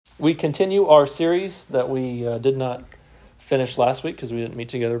We continue our series that we did not finish last week because we didn't meet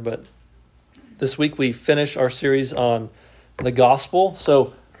together, but this week we finish our series on the gospel.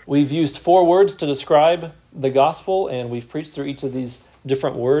 So we've used 4 words to describe the gospel, and we've preached through each of these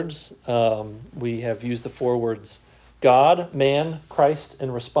different words. We have used the 4 words: God, man, Christ,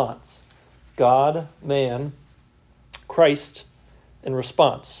 and response. God, man, Christ, and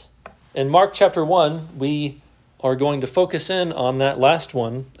response. In Mark chapter 1, we are going to focus in on that last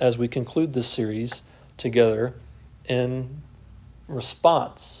one as we conclude this series together in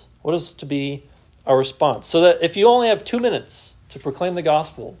response. What is to be our response? So that if you only have 2 minutes to proclaim the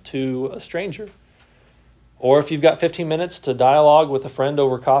gospel to a stranger, or if you've got 15 minutes to dialogue with a friend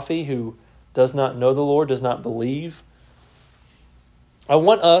over coffee who does not know the Lord, does not believe, I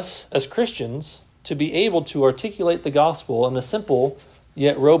want us as Christians to be able to articulate the gospel in a simple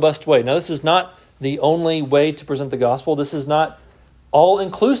yet robust way. Now, this is not the only way to present the gospel. This is not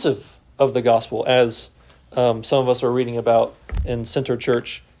all-inclusive of the gospel, as some of us are reading about in Center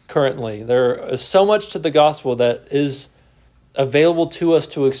Church currently. There is so much to the gospel that is available to us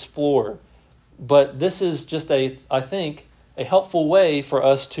to explore. But this is just I think, a helpful way for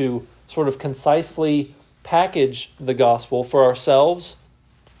us to sort of concisely package the gospel for ourselves,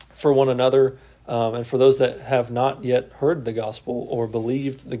 for one another, and for those that have not yet heard the gospel or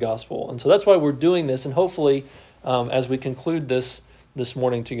believed the gospel. And so that's why we're doing this. And hopefully, as we conclude this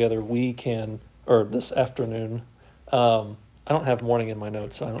morning together, we can, or this afternoon. I don't have morning in my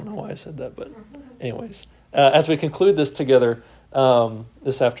notes, so I don't know why I said that. But anyways, as we conclude this together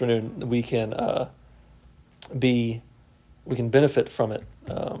this afternoon, we can benefit from it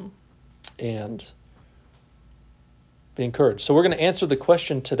and be encouraged. So we're going to answer the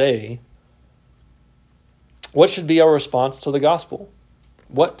question today: what should be our response to the gospel?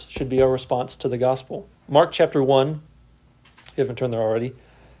 What should be our response to the gospel? Mark chapter 1, if you haven't turned there already,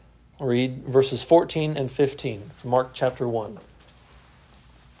 I'll read verses 14 and 15 from Mark chapter 1.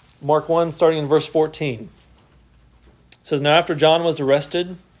 Mark 1, starting in verse 14. It says, "Now after John was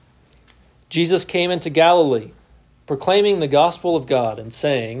arrested, Jesus came into Galilee, proclaiming the gospel of God and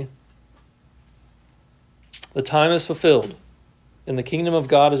saying, 'The time is fulfilled, and the kingdom of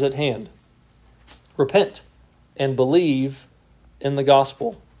God is at hand. Repent and believe in the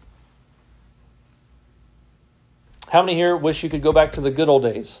gospel.'" How many here wish you could go back to the good old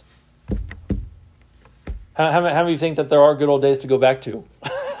days? How many of you think that there are good old days to go back to?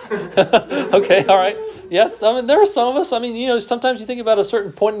 Okay, all right. Yeah, there are some of us. Sometimes you think about a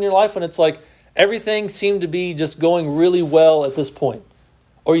certain point in your life when it's like everything seemed to be just going really well at this point.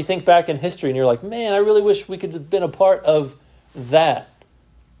 Or you think back in history and you're like, man, I really wish we could have been a part of that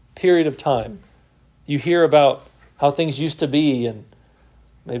period of time. You hear about how things used to be, and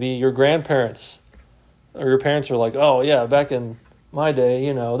maybe your grandparents or your parents are like, oh yeah, back in my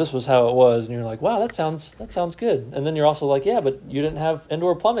day, this was how it was. And you're like, wow, that sounds good. And then you're also like, yeah, but you didn't have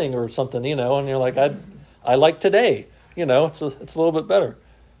indoor plumbing or something, and you're like, I like today, it's a little bit better.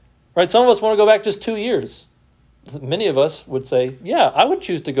 Right? Some of us want to go back just 2 years. Many of us would say, yeah, I would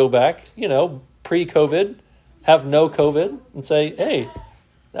choose to go back, pre-COVID, have no COVID, and say, hey,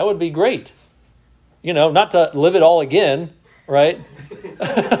 that would be great. Not to live it all again, right?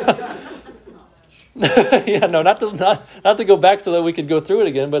 Yeah, no, not to go back so that we could go through it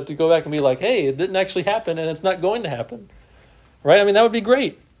again, but to go back and be like, hey, it didn't actually happen, and it's not going to happen, right? That would be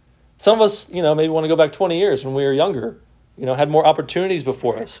great. Some of us, maybe want to go back 20 years when we were younger, had more opportunities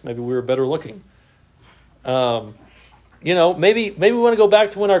before us. Maybe we were better looking. Maybe we want to go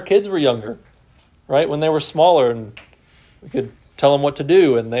back to when our kids were younger, right? When they were smaller and we could tell them what to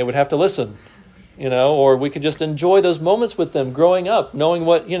do and they would have to listen, or we could just enjoy those moments with them growing up, knowing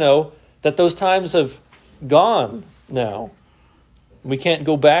what, that those times have gone now. We can't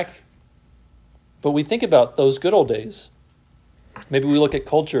go back, but we think about those good old days. Maybe we look at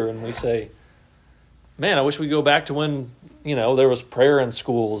culture and we say, man, I wish we go back to when, there was prayer in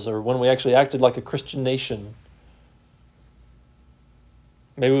schools, or when we actually acted like a Christian nation.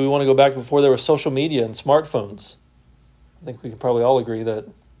 Maybe we want to go back before there was social media and smartphones. I think we can probably all agree that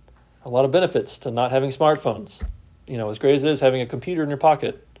a lot of benefits to not having smartphones. As great as it is having a computer in your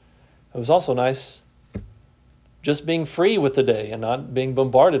pocket, it was also nice just being free with the day and not being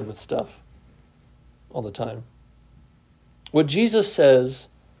bombarded with stuff all the time. What Jesus says,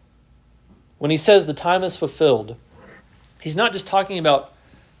 when he says the time is fulfilled, he's not just talking about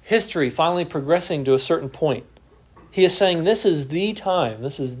history finally progressing to a certain point. He is saying this is the time,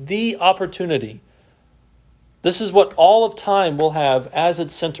 this is the opportunity. This is what all of time will have as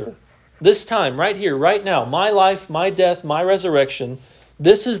its center. This time, right here, right now, my life, my death, my resurrection,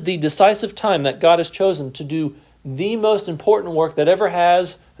 this is the decisive time that God has chosen to do the most important work that ever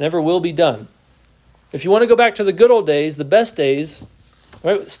has never will be done. If you want to go back to the good old days, the best days,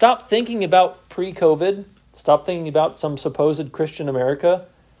 right, stop thinking about pre-COVID. Stop thinking about some supposed Christian America.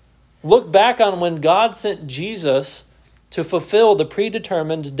 Look back on when God sent Jesus to fulfill the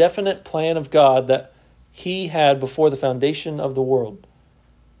predetermined, definite plan of God that he had before the foundation of the world.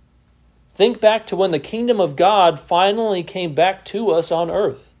 Think back to when the kingdom of God finally came back to us on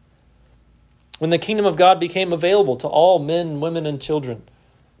earth. When the kingdom of God became available to all men, women, and children,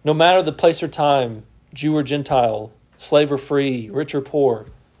 no matter the place or time, Jew or Gentile, slave or free, rich or poor.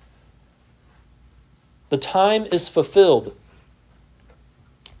 The time is fulfilled,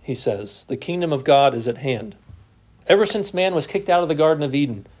 he says. The kingdom of God is at hand. Ever since man was kicked out of the Garden of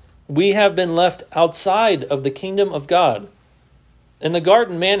Eden, we have been left outside of the kingdom of God. In the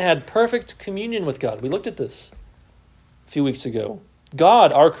garden, man had perfect communion with God. We looked at this a few weeks ago.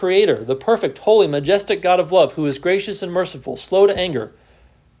 God, our Creator, the perfect, holy, majestic God of love, who is gracious and merciful, slow to anger,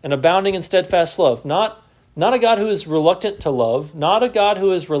 and abounding in steadfast love. Not a God who is reluctant to love, not a God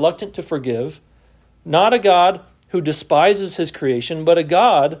who is reluctant to forgive, not a God who despises his creation, but a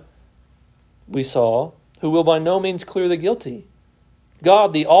God, we saw, who will by no means clear the guilty.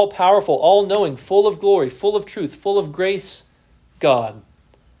 God, the all-powerful, all-knowing, full of glory, full of truth, full of grace, God.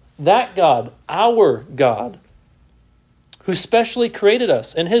 That God, our God, who specially created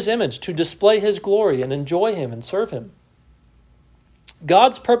us in his image to display his glory and enjoy him and serve him.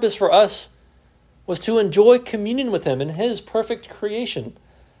 God's purpose for us was to enjoy communion with him in his perfect creation.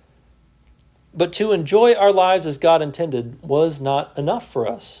 But to enjoy our lives as God intended was not enough for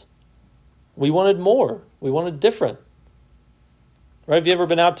us. We wanted more. We wanted different. Right? Have you ever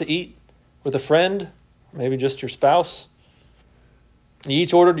been out to eat with a friend, maybe just your spouse? You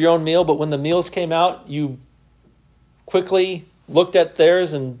each ordered your own meal, but when the meals came out, you quickly looked at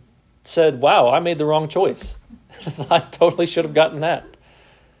theirs and said, wow, I made the wrong choice. I totally should have gotten that.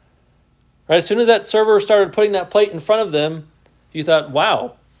 Right? As soon as that server started putting that plate in front of them, you thought,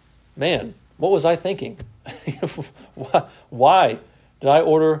 wow, man, what was I thinking? Why did I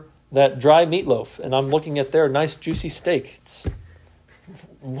order that dry meatloaf and I'm looking at their nice juicy steak?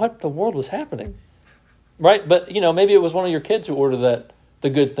 What the world was happening? Right? But, maybe it was one of your kids who ordered the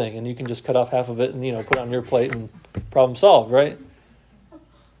good thing, and you can just cut off half of it and, put it on your plate and problem solved, right?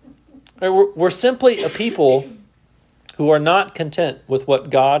 We're simply a people who are not content with what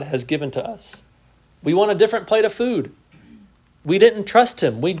God has given to us. We want a different plate of food. We didn't trust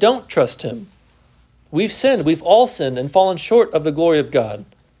him. We don't trust him. We've sinned. We've all sinned and fallen short of the glory of God.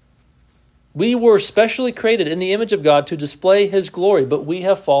 We were specially created in the image of God to display his glory, but we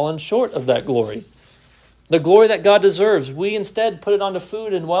have fallen short of that glory. The glory that God deserves, we instead put it onto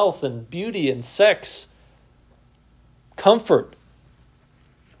food and wealth and beauty and sex, comfort.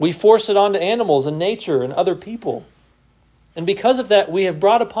 We force it onto animals and nature and other people. And because of that, we have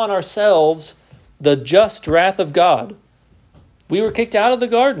brought upon ourselves the just wrath of God. We were kicked out of the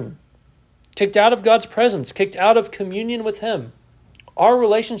garden, kicked out of God's presence, kicked out of communion with him. Our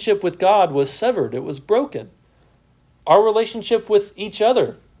relationship with God was severed. It was broken. Our relationship with each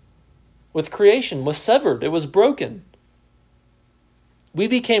other, with creation, was severed. It was broken. We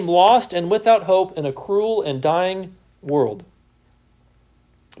became lost and without hope in a cruel and dying world.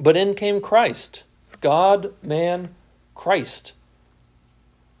 But in came Christ, God, man, Christ.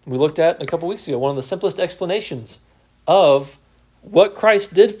 We looked at a couple weeks ago, one of the simplest explanations of what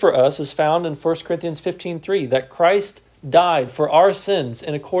Christ did for us is found in 1 Corinthians 15:3, that Christ died for our sins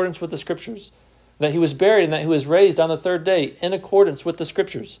in accordance with the Scriptures, that he was buried and that he was raised on the third day in accordance with the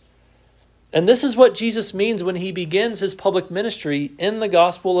Scriptures. And this is what Jesus means when he begins his public ministry in the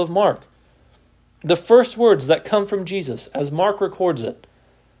Gospel of Mark. The first words that come from Jesus, as Mark records it,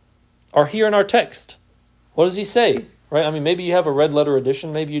 are here in our text. What does he say? Right? I mean, maybe you have a red letter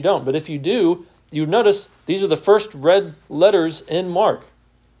edition, maybe you don't. But if you do, you notice these are the first red letters in Mark.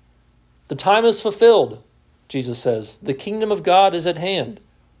 The time is fulfilled, Jesus says. The kingdom of God is at hand.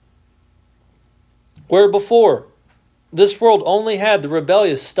 Where before, this world only had the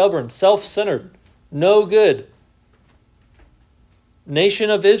rebellious, stubborn, self-centered, no good nation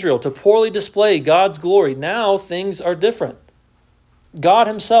of Israel to poorly display God's glory. Now things are different. God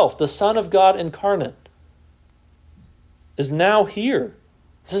himself, the Son of God incarnate, is now here.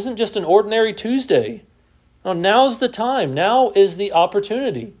 This isn't just an ordinary Tuesday. No, now's the time. Now is the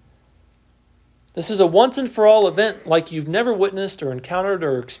opportunity. This is a once and for all event like you've never witnessed or encountered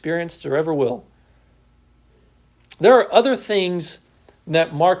or experienced or ever will. There are other things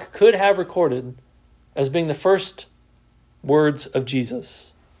that Mark could have recorded as being the first words of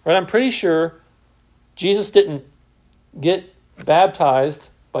Jesus. Right? I'm pretty sure Jesus didn't get baptized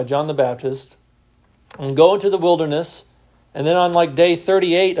by John the Baptist and go into the wilderness And then on like day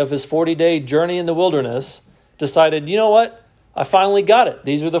 38 of his 40-day journey in the wilderness, decided, you know what? I finally got it.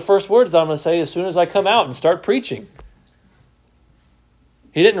 These are the first words that I'm going to say as soon as I come out and start preaching.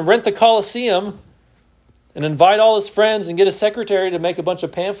 He didn't rent the Colosseum and invite all his friends and get a secretary to make a bunch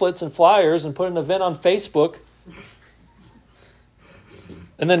of pamphlets and flyers and put an event on Facebook.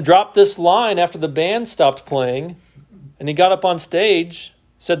 And then drop this line after the band stopped playing. And he got up on stage,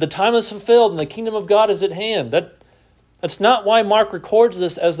 said, the time is fulfilled and the kingdom of God is at hand. That's not why Mark records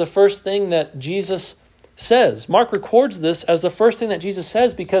this as the first thing that Jesus says. Mark records this as the first thing that Jesus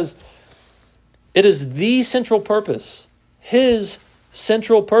says because it is the central purpose, his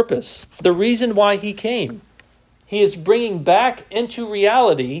central purpose, the reason why he came. He is bringing back into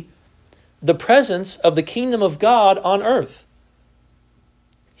reality the presence of the kingdom of God on earth.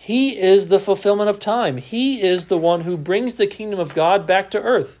 He is the fulfillment of time. He is the one who brings the kingdom of God back to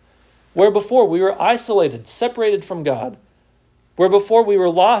earth. Where before we were isolated, separated from God. Where before we were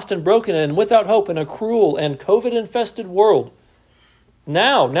lost and broken and without hope in a cruel and COVID-infested world.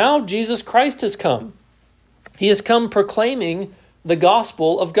 Now Jesus Christ has come. He has come proclaiming the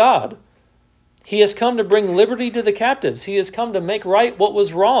gospel of God. He has come to bring liberty to the captives. He has come to make right what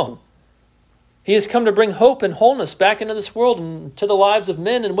was wrong. He has come to bring hope and wholeness back into this world and to the lives of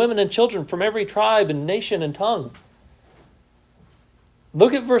men and women and children from every tribe and nation and tongue.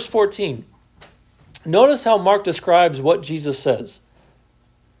 Look at verse 14. Notice how Mark describes what Jesus says.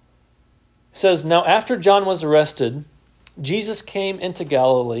 He says, now after John was arrested, Jesus came into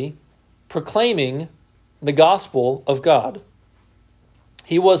Galilee proclaiming the gospel of God.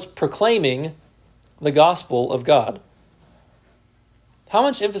 He was proclaiming the gospel of God. How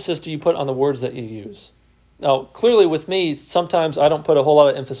much emphasis do you put on the words that you use? Now, clearly with me, sometimes I don't put a whole lot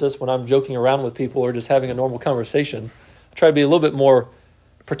of emphasis when I'm joking around with people or just having a normal conversation. I try to be a little bit more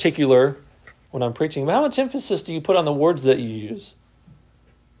particular when I'm preaching. But how much emphasis do you put on the words that you use?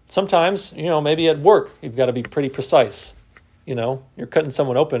 Sometimes, maybe at work, you've got to be pretty precise. You're cutting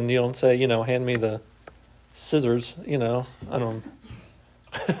someone open. You don't say, hand me the scissors. I don't.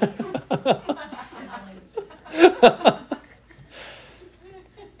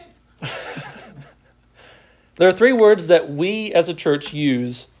 There are three words that we as a church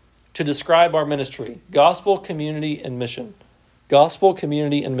use to describe our ministry: gospel, community, and mission. Gospel,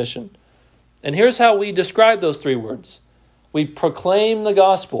 community, and mission. And here's how we describe those three words. We proclaim the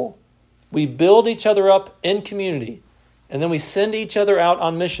gospel. We build each other up in community. And then we send each other out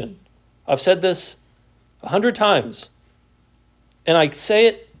on mission. I've said this 100 times. And I say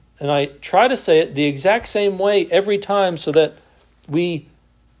it, and I try to say it the exact same way every time so that we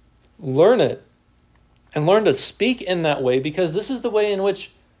learn it and learn to speak in that way, because this is the way in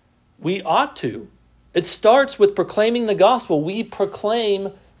which we ought to. It starts with proclaiming the gospel. We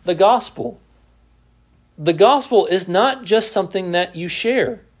proclaim the gospel. The gospel is not just something that you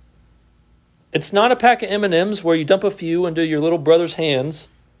share. It's not a pack of M&Ms where you dump a few into your little brother's hands.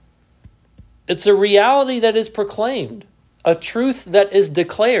 It's a reality that is proclaimed, a truth that is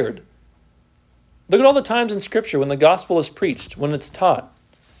declared. Look at all the times in Scripture when the gospel is preached, when it's taught.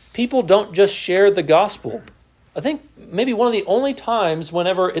 People don't just share the gospel. I think maybe one of the only times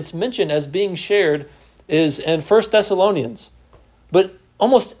whenever it's mentioned as being shared is in 1 Thessalonians. But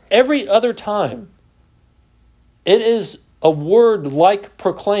almost every other time, it is a word like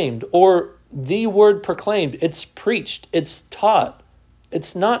proclaimed, or the word proclaimed. It's preached. It's taught.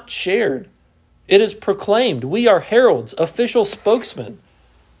 It's not shared. It is proclaimed. We are heralds, official spokesmen,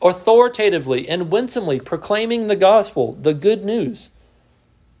 authoritatively and winsomely proclaiming the gospel, the good news.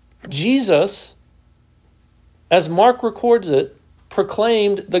 Jesus, as Mark records it,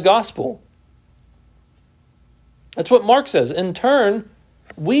 proclaimed the gospel. That's what Mark says. In turn,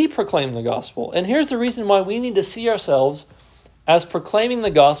 we proclaim the gospel. And here's the reason why we need to see ourselves as proclaiming the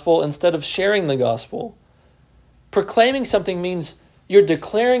gospel instead of sharing the gospel. Proclaiming something means you're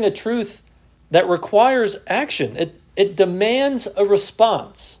declaring a truth that requires action. It demands a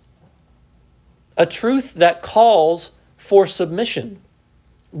response. A truth that calls for submission.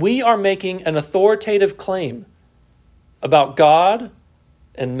 We are making an authoritative claim about God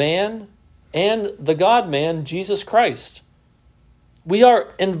and man and the God-man, Jesus Christ. We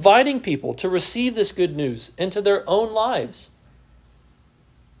are inviting people to receive this good news into their own lives.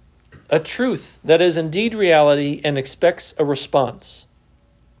 A truth that is indeed reality and expects a response.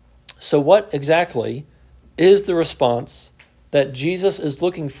 So what exactly is the response that Jesus is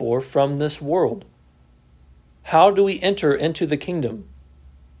looking for from this world? How do we enter into the kingdom?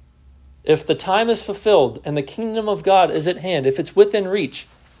 If the time is fulfilled and the kingdom of God is at hand, if it's within reach,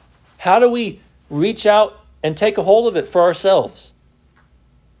 how do we reach out and take a hold of it for ourselves?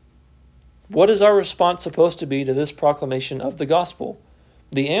 What is our response supposed to be to this proclamation of the gospel?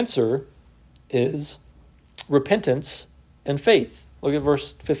 The answer is repentance and faith. Look at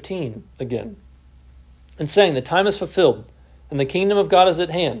verse 15 again. And saying, the time is fulfilled, and the kingdom of God is at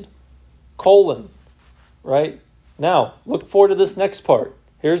hand. Right? Now, look forward to this next part.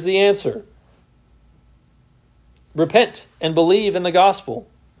 Here's the answer. Repent and believe in the gospel.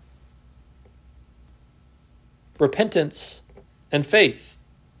 Repentance and faith.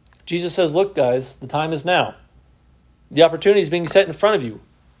 Jesus says, look, guys, the time is now. The opportunity is being set in front of you.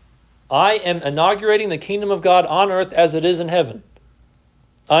 I am inaugurating the kingdom of God on earth as it is in heaven.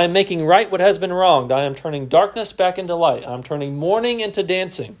 I am making right what has been wronged. I am turning darkness back into light. I am turning mourning into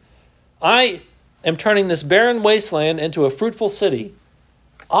dancing. I am turning this barren wasteland into a fruitful city.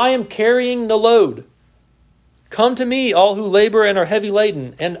 I am carrying the load. Come to me, all who labor and are heavy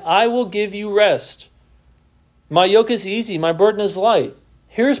laden, and I will give you rest. My yoke is easy, my burden is light.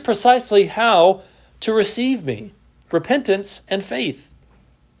 Here's precisely how to receive me. Repentance and faith.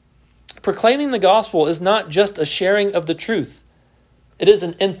 Proclaiming the gospel is not just a sharing of the truth. It is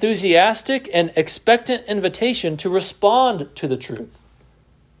an enthusiastic and expectant invitation to respond to the truth.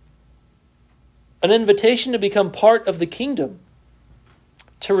 An invitation to become part of the kingdom.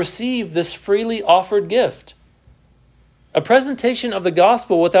 To receive this freely offered gift. A presentation of the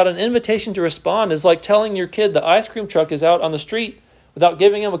gospel without an invitation to respond is like telling your kid the ice cream truck is out on the street without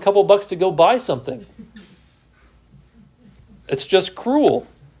giving him a couple bucks to go buy something. It's just cruel.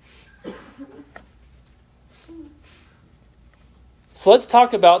 So let's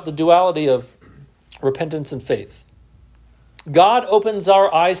talk about the duality of repentance and faith. God opens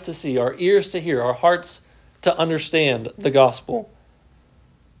our eyes to see, our ears to hear, our hearts to understand the gospel.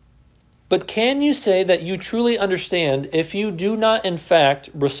 But can you say that you truly understand if you do not in fact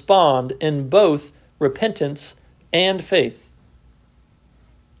respond in both repentance and faith?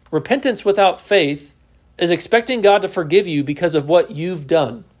 Repentance without faith is expecting God to forgive you because of what you've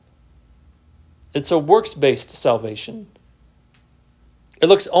done. It's a works-based salvation. It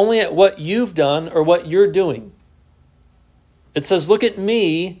looks only at what you've done or what you're doing. It says, look at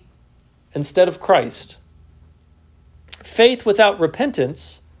me instead of Christ. Faith without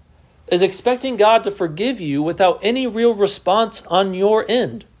repentance is expecting God to forgive you without any real response on your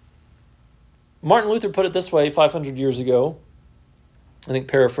end. Martin Luther put it this way 500 years ago, I think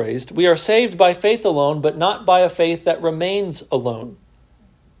paraphrased. We are saved by faith alone, but not by a faith that remains alone.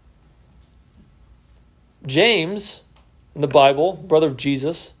 James, in the Bible, brother of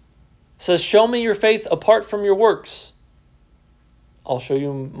Jesus, says, show me your faith apart from your works. I'll show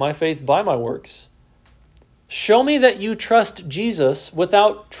you my faith by my works. Show me that you trust Jesus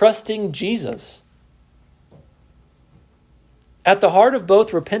without trusting Jesus. At the heart of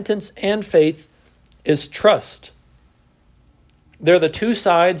both repentance and faith is trust. They're the two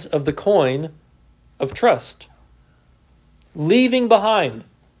sides of the coin of trust. Leaving behind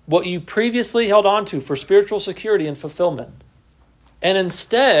what you previously held on to for spiritual security and fulfillment, and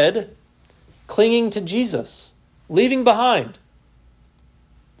instead clinging to Jesus. Leaving behind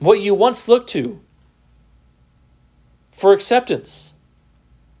what you once looked to for acceptance,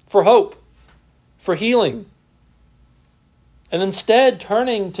 for hope, for healing, and instead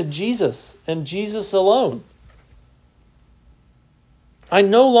turning to Jesus and Jesus alone. I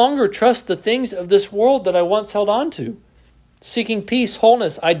no longer trust the things of this world that I once held on to, seeking peace,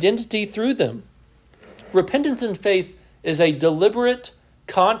 wholeness, identity through them. Repentance and faith is a deliberate,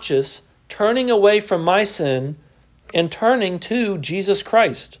 conscious turning away from my sin and turning to Jesus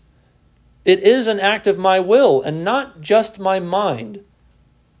Christ. It is an act of my will and not just my mind.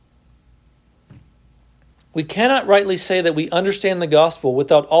 We cannot rightly say that we understand the gospel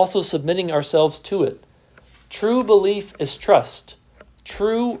without also submitting ourselves to it. True belief is trust.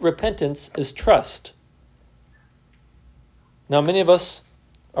 True repentance is trust. Now, many of us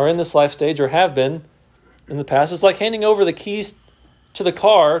are in this life stage or have been in the past. It's like handing over the keys to the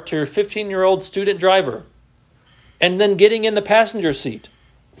car to your 15-year-old student driver and then getting in the passenger seat.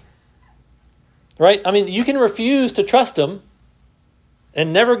 Right? I mean, you can refuse to trust him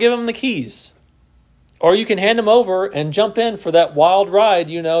and never give him the keys. Or you can hand him over and jump in for that wild ride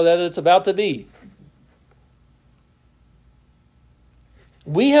you know that it's about to be.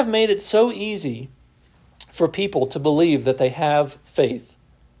 We have made it so easy for people to believe that they have faith.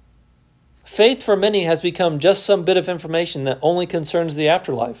 Faith for many has become just some bit of information that only concerns the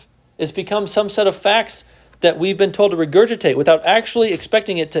afterlife. It's become some set of facts that we've been told to regurgitate without actually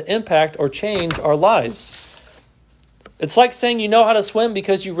expecting it to impact or change our lives. It's like saying you know how to swim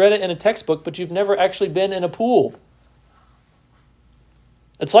because you read it in a textbook, but you've never actually been in a pool.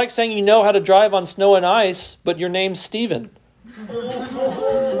 It's like saying you know how to drive on snow and ice, but your name's Steven.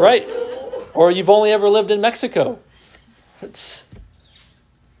 Right? Or you've only ever lived in Mexico. I'm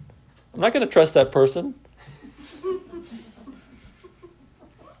not going to trust that person.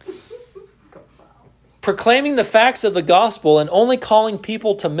 Proclaiming the facts of the gospel and only calling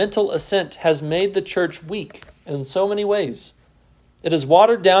people to mental assent has made the church weak in so many ways. It has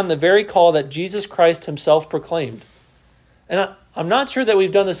watered down the very call that Jesus Christ himself proclaimed. And I'm not sure that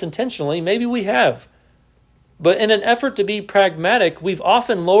we've done this intentionally. Maybe we have. But in an effort to be pragmatic, we've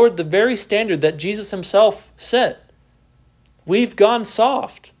often lowered the very standard that Jesus himself set. We've gone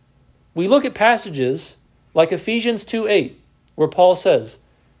soft. We look at passages like Ephesians 2:8, where Paul says,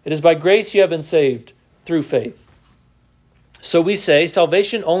 "It is by grace you have been saved through faith." So we say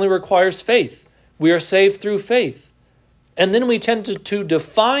salvation only requires faith. We are saved through faith. And then we tend to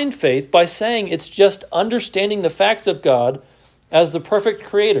define faith by saying it's just understanding the facts of God as the perfect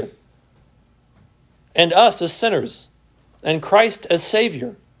creator, and us as sinners, and Christ as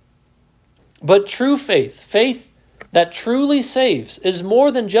Savior. But true faith, faith that truly saves, is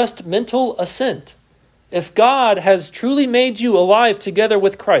more than just mental assent. If God has truly made you alive together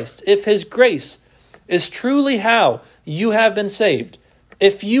with Christ, if his grace is truly how you have been saved,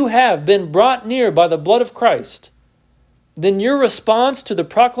 if you have been brought near by the blood of Christ, then your response to the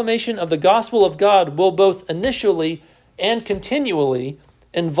proclamation of the gospel of God will both initially and continually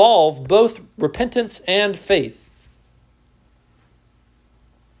involve both repentance and faith.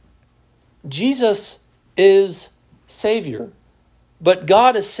 Jesus is Savior, but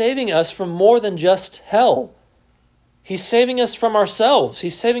God is saving us from more than just hell. He's saving us from ourselves.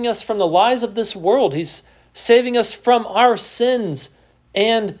 He's saving us from the lies of this world. He's saving us from our sins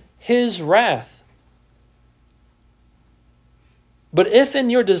and his wrath. But if in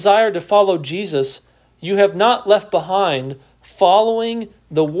your desire to follow Jesus, you have not left behind following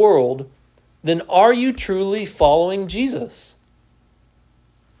the world, then are you truly following Jesus?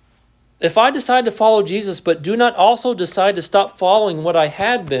 If I decide to follow Jesus, but do not also decide to stop following what I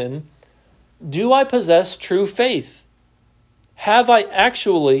had been, do I possess true faith? Have I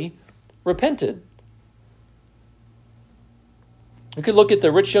actually repented? We could look at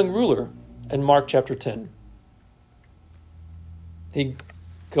the rich young ruler in Mark chapter 10. He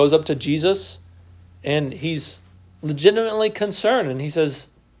goes up to Jesus and he's legitimately concerned. And he says,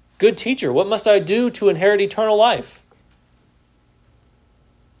 "Good teacher, what must I do to inherit eternal life?"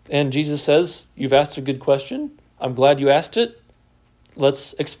 And Jesus says, "You've asked a good question. I'm glad you asked it.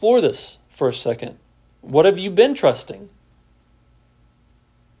 Let's explore this for a second. What have you been trusting?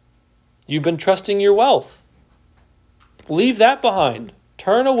 You've been trusting your wealth. Leave that behind.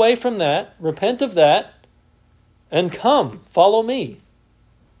 Turn away from that. Repent of that. And come, follow me.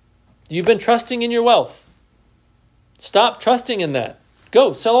 You've been trusting in your wealth. Stop trusting in that.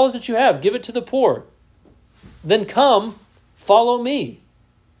 Go, sell all that you have. Give it to the poor. Then come, follow me."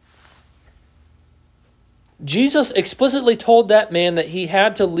 Jesus explicitly told that man that he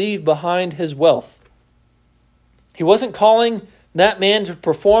had to leave behind his wealth. He wasn't calling that man to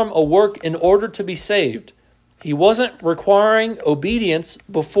perform a work in order to be saved. He wasn't requiring obedience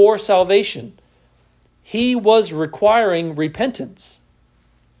before salvation. He was requiring repentance.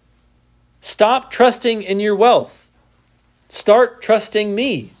 Stop trusting in your wealth. Start trusting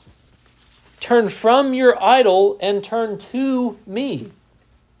me. Turn from your idol and turn to me.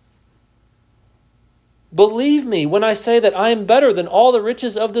 Believe me when I say that I am better than all the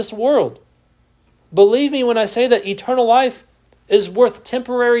riches of this world. Believe me when I say that eternal life is worth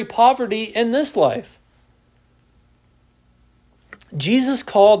temporary poverty in this life. Jesus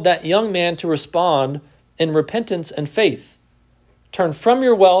called that young man to respond in repentance and faith. Turn from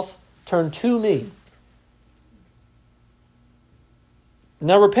your wealth, turn to me.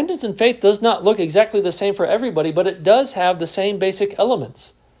 Now, repentance and faith does not look exactly the same for everybody, but it does have the same basic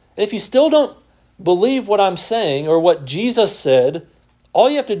elements. And if you still don't believe what I'm saying or what Jesus said, all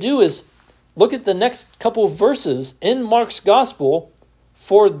you have to do is look at the next couple of verses in Mark's gospel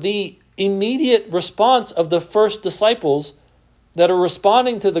for the immediate response of the first disciples that are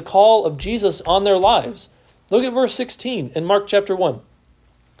responding to the call of Jesus on their lives. Look at verse 16 in Mark chapter 1.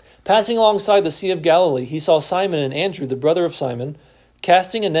 Passing alongside the Sea of Galilee, he saw Simon and Andrew, the brother of Simon,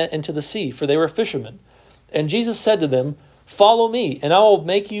 casting a net into the sea, for they were fishermen. And Jesus said to them, "Follow me, and I will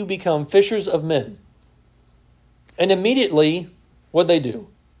make you become fishers of men." And immediately, what'd they do?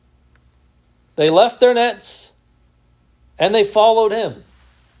 They left their nets, and they followed him.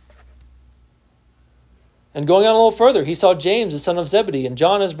 And going on a little further, he saw James, the son of Zebedee, and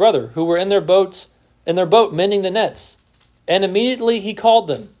John, his brother, who were in their boat mending the nets. And immediately he called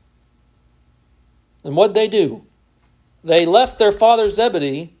them. And what'd they do? They left their father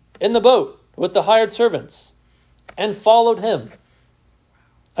Zebedee in the boat with the hired servants and followed him.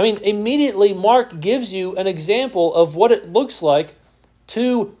 I mean, immediately Mark gives you an example of what it looks like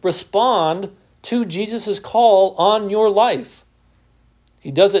to respond to Jesus' call on your life.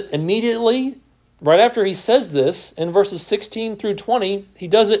 He does it immediately. Right after he says this, in verses 16 through 20, he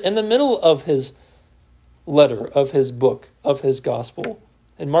does it in the middle of his letter, of his book, of his gospel,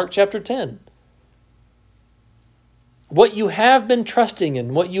 in Mark chapter 10. What you have been trusting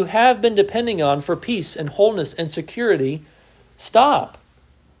in, what you have been depending on for peace and wholeness and security, stop.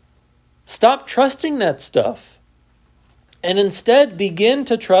 Stop trusting that stuff. And instead begin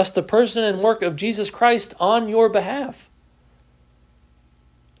to trust the person and work of Jesus Christ on your behalf.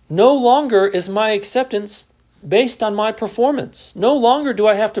 No longer is my acceptance based on my performance. No longer do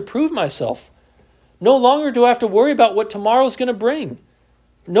I have to prove myself. No longer do I have to worry about what tomorrow's going to bring.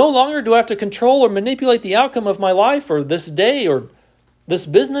 No longer do I have to control or manipulate the outcome of my life or this day or this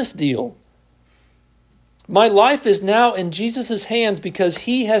business deal. My life is now in Jesus' hands because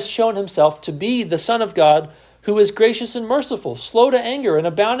he has shown himself to be the Son of God who is gracious and merciful, slow to anger, and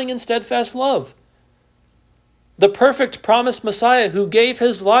abounding in steadfast love. The perfect promised Messiah who gave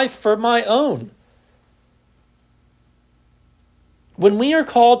his life for my own. When we are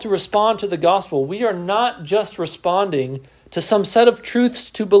called to respond to the gospel, we are not just responding to some set of truths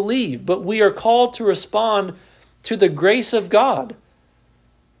to believe, but we are called to respond to the grace of God.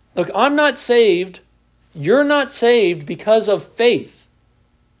 Look, I'm not saved. You're not saved because of faith.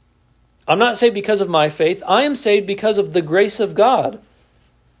 I'm not saved because of my faith. I am saved because of the grace of God.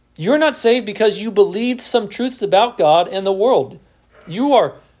 You're not saved because you believed some truths about God and the world. You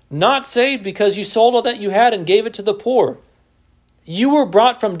are not saved because you sold all that you had and gave it to the poor. You were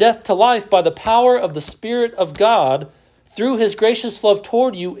brought from death to life by the power of the Spirit of God through his gracious love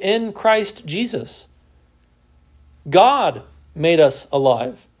toward you in Christ Jesus. God made us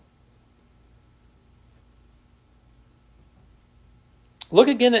alive. Look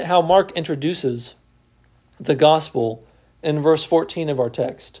again at how Mark introduces the gospel in verse 14 of our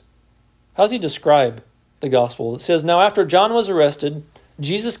text. How does he describe the gospel? It says, "Now after John was arrested,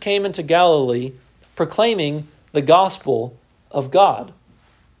 Jesus came into Galilee proclaiming the gospel of God."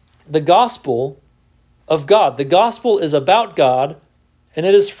 The gospel of God. The gospel is about God, and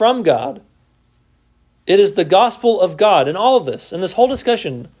it is from God. It is the gospel of God. And all of this, and this whole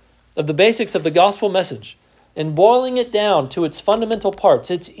discussion of the basics of the gospel message, and boiling it down to its fundamental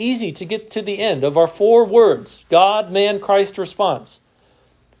parts, it's easy to get to the end of our 4 words, God, man, Christ, response,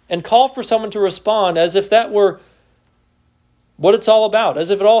 and call for someone to respond as if that were what it's all about, as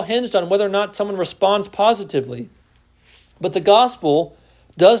if it all hinged on whether or not someone responds positively. But the gospel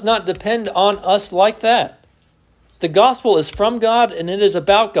does not depend on us like that. The gospel is from God and it is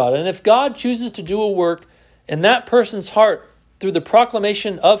about God. And if God chooses to do a work in that person's heart through the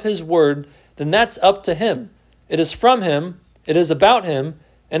proclamation of his word, then that's up to him. It is from him, it is about him,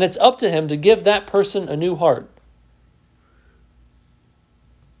 and it's up to him to give that person a new heart.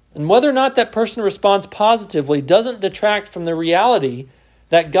 And whether or not that person responds positively doesn't detract from the reality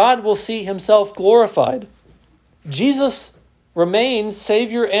that God will see himself glorified. Jesus remains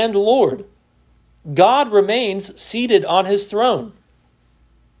Savior and Lord. God remains seated on his throne.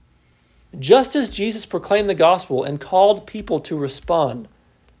 Just as Jesus proclaimed the gospel and called people to respond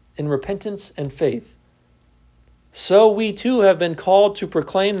in repentance and faith, so we too have been called to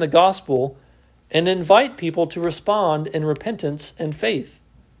proclaim the gospel and invite people to respond in repentance and faith.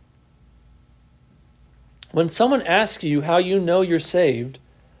 When someone asks you how you know you're saved,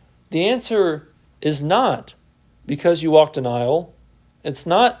 the answer is not because you walked an aisle. It's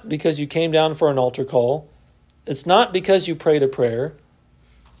not because you came down for an altar call. It's not because you prayed a prayer.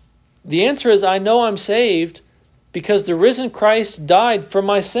 The answer is, I know I'm saved because the risen Christ died for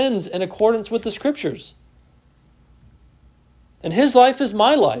my sins in accordance with the Scriptures. And his life is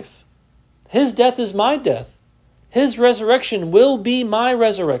my life. His death is my death. His resurrection will be my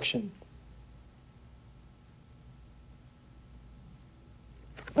resurrection.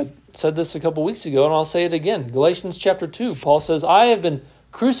 I said this a couple weeks ago, and I'll say it again. Galatians chapter 2, Paul says, I have been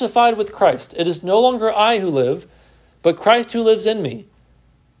crucified with Christ. It is no longer I who live, but Christ who lives in me.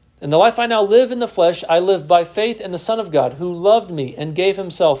 And the life I now live in the flesh, I live by faith in the Son of God, who loved me and gave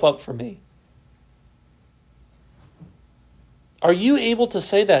himself up for me. Are you able to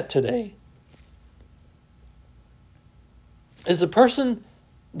say that today? Is the person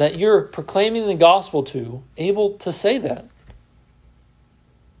that you're proclaiming the gospel to able to say that?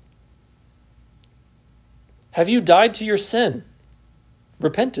 Have you died to your sin?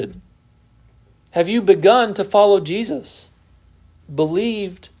 Repented? Have you begun to follow Jesus?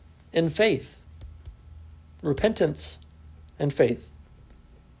 Believed in faith? Repentance and faith.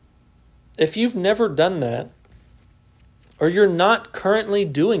 If you've never done that, or you're not currently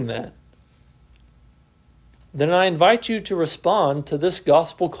doing that, then I invite you to respond to this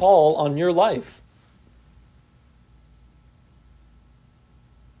gospel call on your life.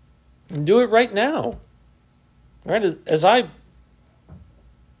 And do it right now. Right? As I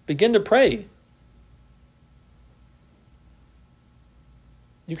begin to pray,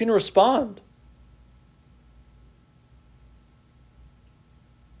 you can respond.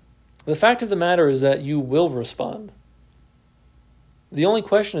 The fact of the matter is that you will respond. The only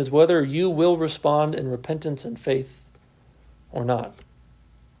question is whether you will respond in repentance and faith or not.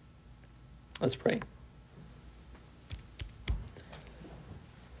 Let's pray.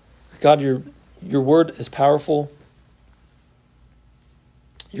 God, your word is powerful.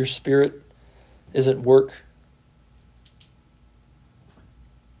 Your Spirit is at work.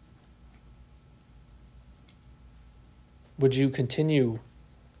 Would you continue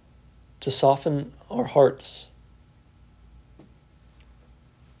to soften our hearts,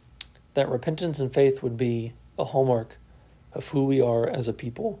 that repentance and faith would be a hallmark of who we are as a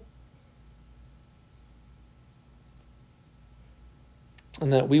people,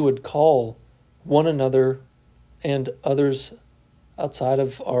 and that we would call one another and others outside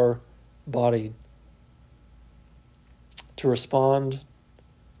of our body to respond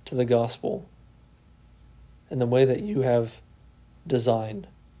to the gospel in the way that you have designed.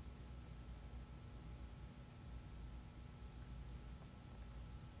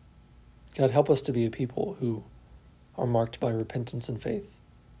 God, help us to be a people who are marked by repentance and faith.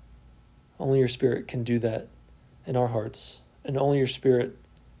 Only your Spirit can do that in our hearts, and only your Spirit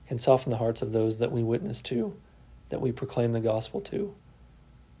can soften the hearts of those that we witness to, that we proclaim the gospel to.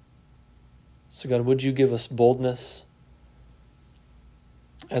 So God, would you give us boldness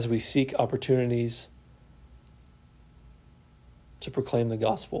as we seek opportunities to proclaim the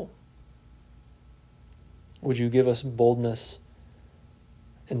gospel? Would you give us boldness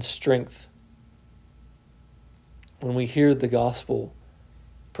and strength when we hear the gospel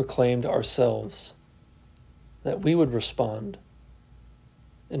proclaimed ourselves, that we would respond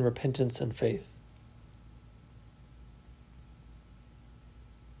in repentance and faith?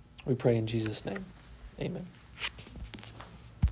 We pray in Jesus' name. Amen.